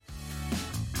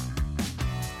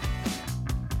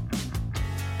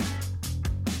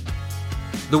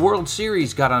The World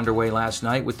Series got underway last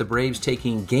night with the Braves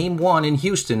taking Game 1 in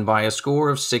Houston by a score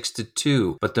of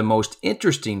 6-2. But the most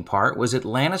interesting part was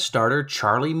Atlanta starter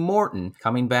Charlie Morton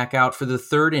coming back out for the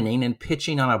third inning and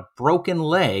pitching on a broken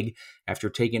leg after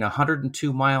taking a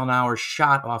 102-mile-an-hour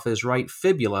shot off his right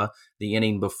fibula the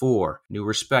inning before. New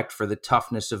respect for the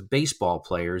toughness of baseball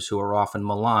players who are often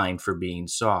maligned for being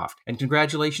soft. And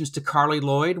congratulations to Carly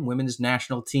Lloyd, women's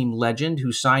national team legend,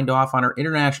 who signed off on her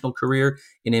international career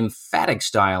in emphatic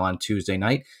style on Tuesday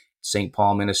night. St.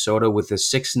 Paul, Minnesota, with a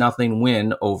 6-0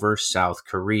 win over South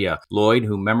Korea. Lloyd,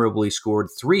 who memorably scored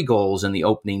 3 goals in the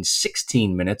opening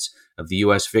 16 minutes of the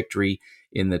U.S. victory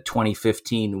in the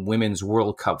 2015 Women's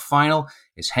World Cup final,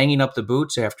 is hanging up the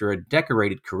boots after a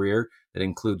decorated career that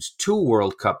includes 2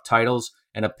 World Cup titles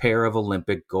and a pair of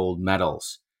Olympic gold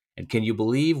medals. And can you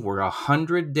believe we're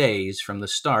 100 days from the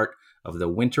start of the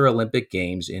Winter Olympic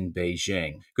Games in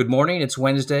Beijing? Good morning. It's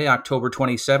Wednesday, October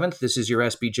 27th. This is your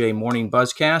SBJ Morning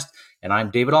Buzzcast, and I'm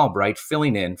David Albright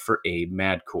filling in for Abe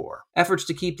Madcore. Efforts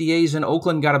to keep the A's in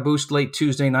Oakland got a boost late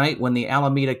Tuesday night when the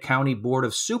Alameda County Board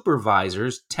of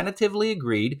Supervisors tentatively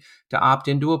agreed to opt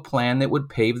into a plan that would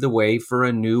pave the way for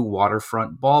a new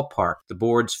waterfront ballpark. The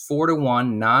board's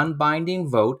 4-1 non-binding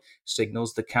vote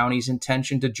signals the county's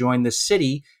intention to join the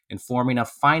city in forming a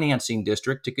financing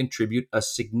district to contribute a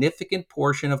significant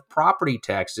portion of property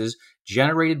taxes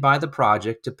generated by the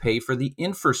project to pay for the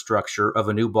infrastructure of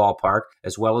a new ballpark,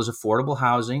 as well as affordable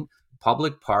housing,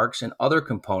 public parks, and other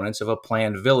components of a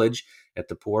planned village at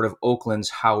the Port of Oakland's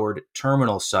Howard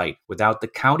Terminal site. Without the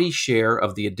county's share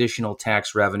of the additional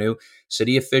tax revenue,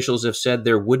 city officials have said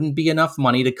there wouldn't be enough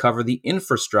money to cover the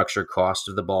infrastructure cost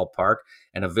of the ballpark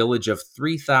and a village of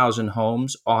 3,000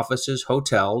 homes, offices,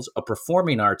 hotels, a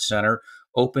performing arts center,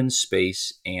 open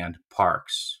space, and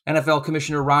parks. NFL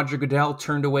Commissioner Roger Goodell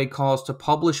turned away calls to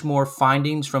publish more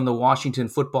findings from the Washington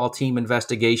football team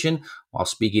investigation while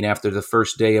speaking after the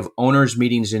first day of owners'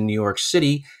 meetings in New York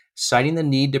City, citing the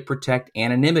need to protect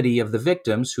anonymity of the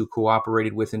victims who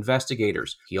cooperated with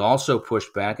investigators. He also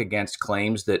pushed back against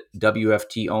claims that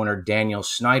WFT owner Daniel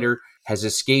Snyder has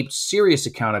escaped serious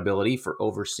accountability for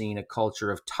overseeing a culture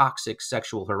of toxic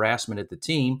sexual harassment at the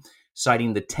team,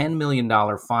 citing the $10 million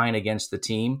fine against the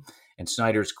team and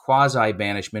Snyder's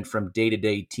quasi-banishment from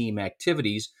day-to-day team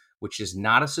activities, which is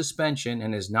not a suspension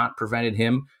and has not prevented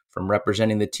him from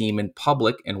representing the team in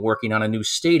public and working on a new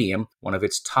stadium, one of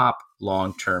its top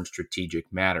long-term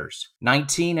strategic matters.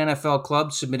 19 NFL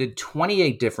clubs submitted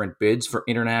 28 different bids for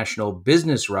international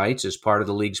business rights as part of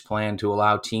the league's plan to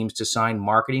allow teams to sign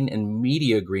marketing and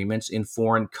media agreements in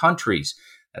foreign countries.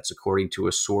 That's according to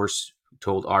a source who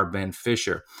told our Ben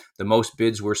Fisher. The most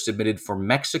bids were submitted for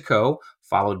Mexico,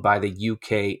 followed by the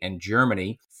UK and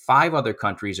Germany. 5 other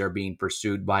countries are being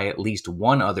pursued by at least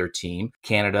one other team: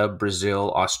 Canada,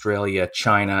 Brazil, Australia,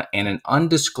 China, and an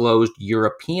undisclosed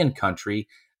European country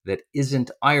that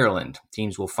isn't Ireland.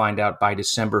 Teams will find out by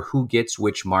December who gets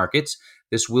which markets.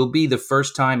 This will be the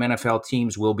first time NFL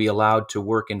teams will be allowed to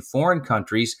work in foreign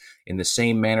countries in the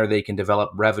same manner they can develop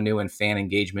revenue and fan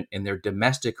engagement in their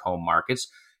domestic home markets.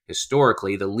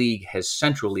 Historically, the league has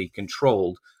centrally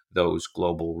controlled those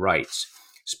global rights.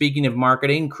 Speaking of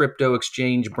marketing, crypto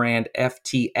exchange brand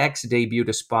FTX debuted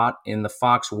a spot in the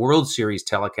Fox World Series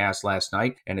telecast last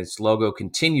night, and its logo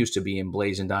continues to be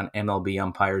emblazoned on MLB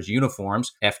umpires'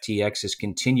 uniforms. FTX is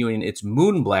continuing its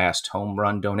Moonblast home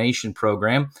run donation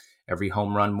program. Every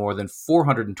home run more than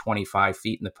 425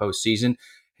 feet in the postseason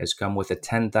has come with a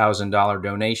 $10,000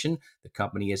 donation. The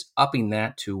company is upping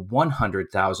that to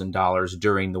 $100,000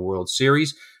 during the World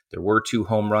Series. There were 2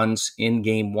 home runs in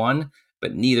Game 1,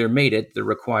 but neither made it the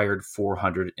required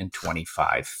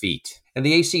 425 feet. And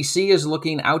the ACC is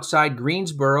looking outside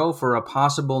Greensboro for a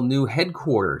possible new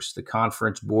headquarters. The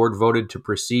conference board voted to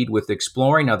proceed with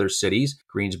exploring other cities.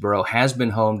 Greensboro has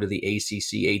been home to the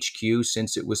ACC HQ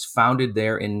since it was founded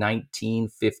there in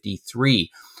 1953.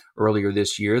 Earlier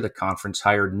this year, the conference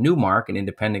hired Newmark, an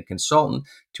independent consultant,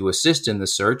 to assist in the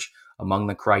search. Among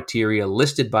the criteria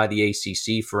listed by the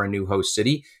ACC for a new host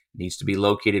city, needs to be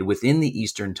located within the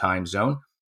Eastern time zone,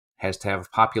 has to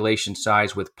have population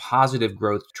size with positive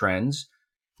growth trends,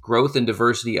 growth and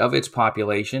diversity of its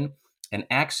population, and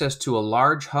access to a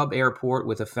large hub airport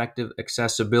with effective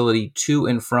accessibility to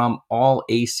and from all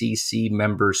ACC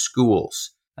member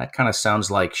schools. That kind of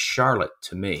sounds like Charlotte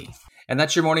to me. And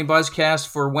that's your Morning Buzzcast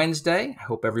for Wednesday. I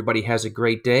hope everybody has a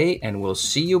great day, and we'll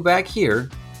see you back here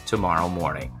tomorrow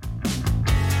morning.